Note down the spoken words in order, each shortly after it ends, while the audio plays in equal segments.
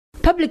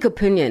Public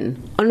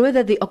opinion on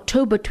whether the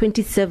October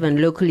 27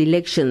 local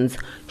elections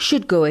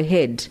should go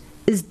ahead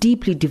is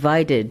deeply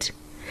divided,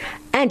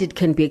 and it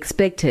can be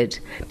expected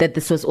that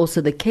this was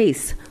also the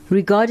case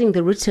regarding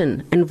the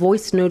written and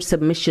voice note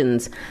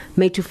submissions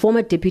made to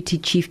former Deputy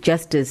Chief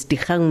Justice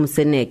Dikgang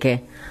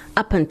Moseneke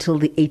up until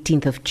the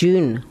 18th of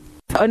June.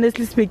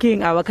 Honestly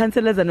speaking, our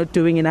councillors are not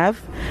doing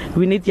enough.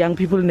 We need young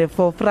people in the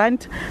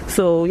forefront.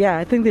 So yeah,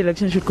 I think the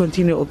election should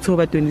continue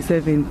October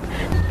 27th.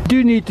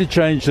 Do need to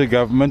change the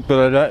government,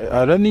 but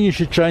I don't think you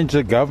should change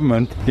the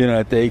government,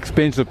 at the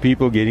expense of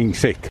people getting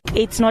sick.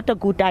 It's not a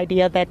good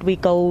idea that we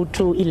go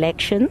to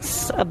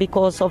elections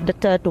because of the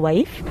third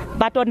wave.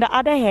 But on the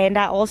other hand,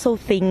 I also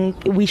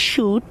think we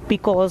should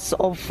because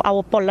of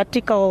our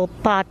political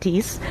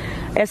parties,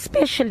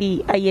 especially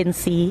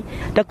ANC,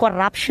 the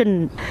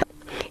corruption.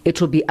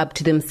 It will be up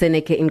to the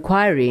Moseneke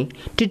inquiry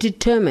to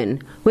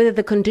determine whether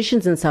the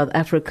conditions in South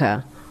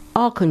Africa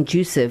are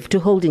conducive to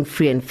holding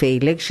free and fair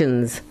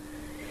elections.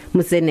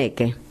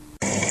 Moseneke.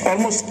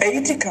 Almost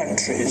 80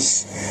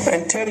 countries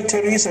and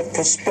territories have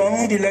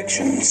postponed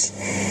elections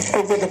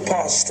over the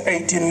past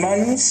 18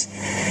 months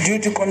due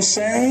to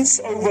concerns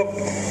over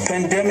the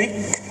pandemic,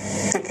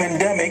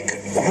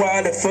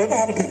 while a further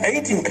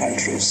 118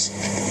 countries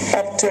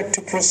opted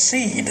to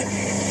proceed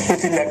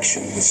with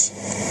elections.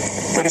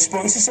 The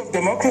responses of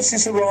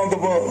democracies around the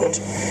world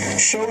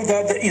show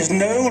that there is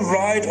no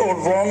right or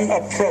wrong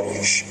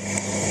approach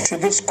to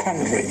this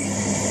quandary,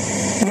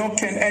 nor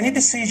can any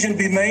decision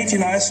be made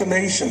in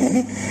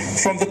isolation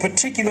from the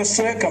particular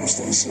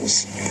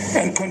circumstances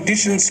and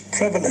conditions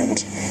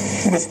prevalent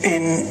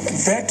within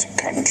that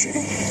country.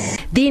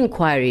 The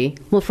inquiry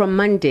will from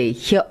Monday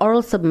hear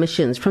oral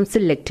submissions from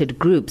selected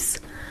groups.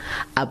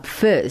 Up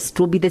first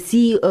will be the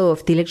CEO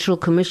of the Electoral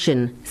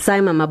Commission,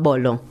 Saima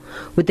Mabolo,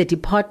 with the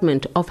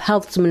Department of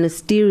Health's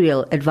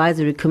Ministerial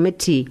Advisory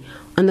Committee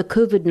on the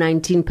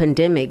COVID-19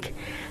 pandemic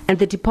and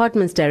the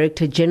department's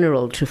Director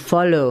General to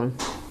follow.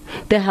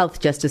 The Health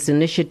Justice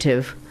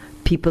Initiative,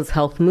 People's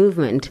Health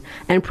Movement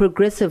and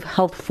Progressive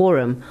Health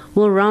Forum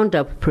will round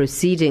up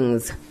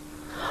proceedings.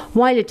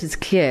 While it is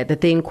clear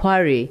that the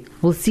inquiry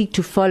will seek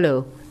to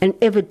follow an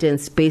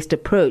evidence-based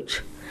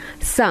approach,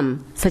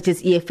 some, such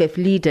as EFF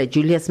leader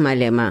Julius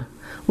Malema,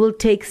 will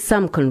take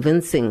some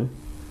convincing.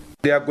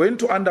 They are going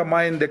to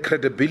undermine the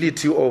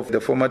credibility of the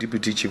former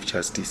Deputy Chief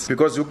Justice,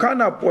 because you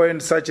can't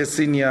appoint such a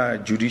senior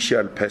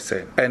judicial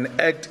person and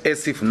act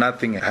as if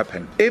nothing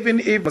happened.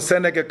 Even if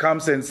Moseneke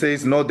comes and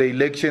says, no, the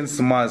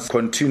elections must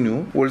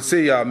continue, we'll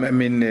say,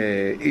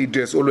 it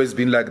has always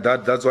been like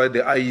that. That's why the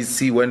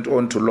IEC went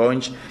on to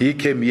launch. He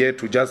came here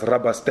to just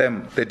rubber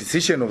stamp the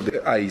decision of the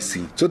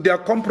IEC. So they are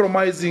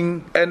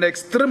compromising an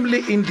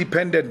extremely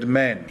independent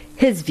man.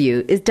 His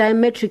view is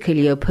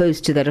diametrically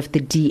opposed to that of the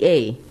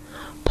DA.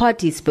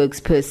 Party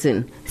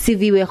spokesperson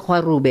Siviwe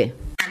Khwarube.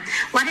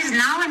 What is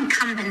now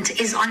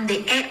incumbent is on the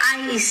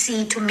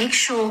IEC to make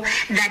sure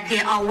that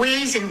there are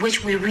ways in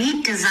which we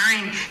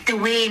redesign the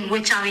way in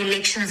which our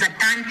elections are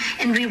done,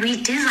 and we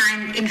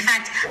redesign, in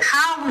fact,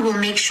 how we will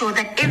make sure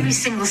that every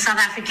single South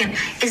African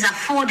is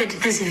afforded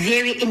this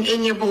very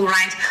inalienable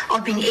right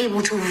of being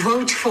able to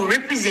vote for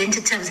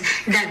representatives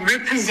that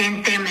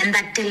represent them and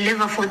that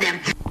deliver for them.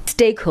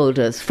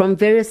 Stakeholders from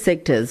various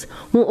sectors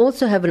will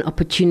also have an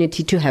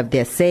opportunity to have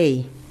their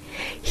say.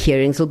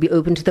 Hearings will be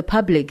open to the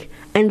public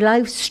and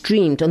live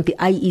streamed on the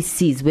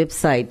IEC's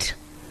website.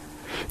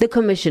 The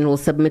Commission will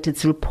submit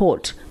its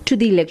report to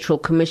the Electoral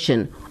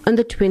Commission on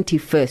the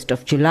 21st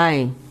of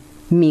July.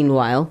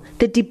 Meanwhile,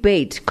 the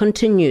debate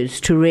continues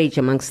to rage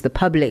amongst the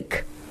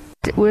public.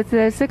 With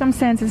the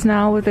circumstances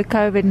now with the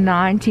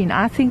COVID-19,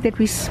 I think that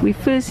we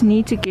first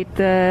need to get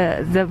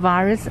the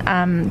virus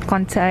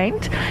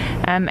contained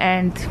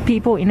and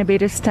people in a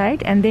better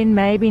state, and then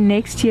maybe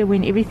next year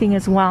when everything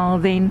is well,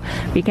 then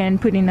we can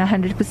put in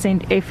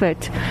 100%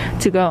 effort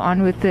to go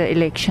on with the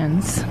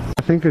elections.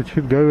 I think it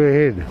should go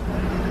ahead.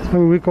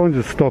 We can't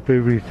just stop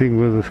everything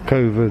with this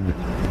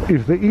COVID.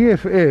 If the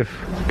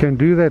EFF can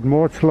do that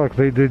march like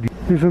they did,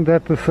 isn't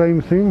that the same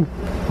thing?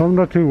 I'm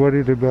not too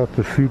worried about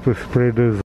the super spreaders.